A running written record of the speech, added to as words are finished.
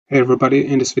Hey everybody,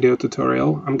 in this video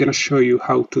tutorial I'm going to show you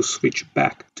how to switch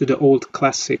back to the old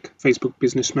classic Facebook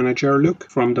Business Manager look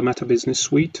from the Meta Business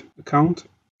Suite account.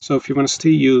 So if you want to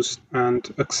still use and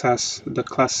access the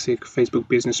classic Facebook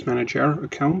Business Manager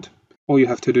account, all you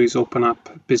have to do is open up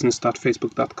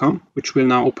business.facebook.com, which will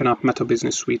now open up Meta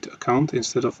Business Suite account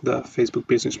instead of the Facebook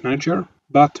Business Manager.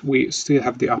 But we still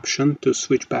have the option to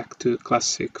switch back to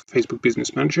classic Facebook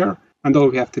Business Manager. And all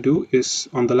we have to do is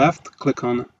on the left, click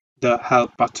on the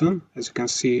help button. As you can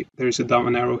see, there is a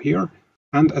down arrow here.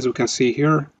 And as we can see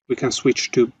here, we can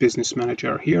switch to Business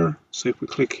Manager here. So if we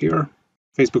click here,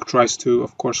 Facebook tries to,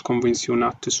 of course, convince you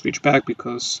not to switch back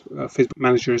because Facebook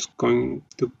Manager is going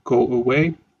to go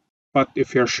away. But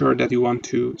if you're sure that you want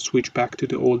to switch back to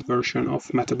the old version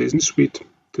of Meta Business Suite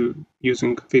to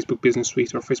using Facebook Business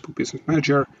Suite or Facebook Business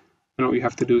Manager, then all you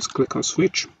have to do is click on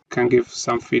switch. You can give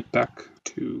some feedback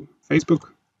to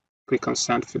Facebook, click on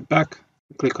send feedback,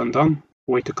 click on done,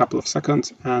 wait a couple of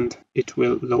seconds, and it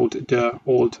will load the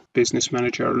old Business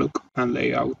Manager look and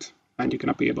layout, and you're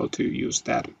going to be able to use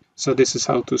that. So this is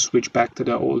how to switch back to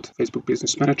the old Facebook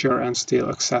Business Manager and still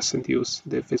access and use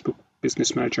the Facebook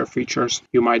Business Manager features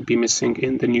you might be missing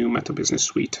in the new Meta Business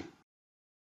Suite.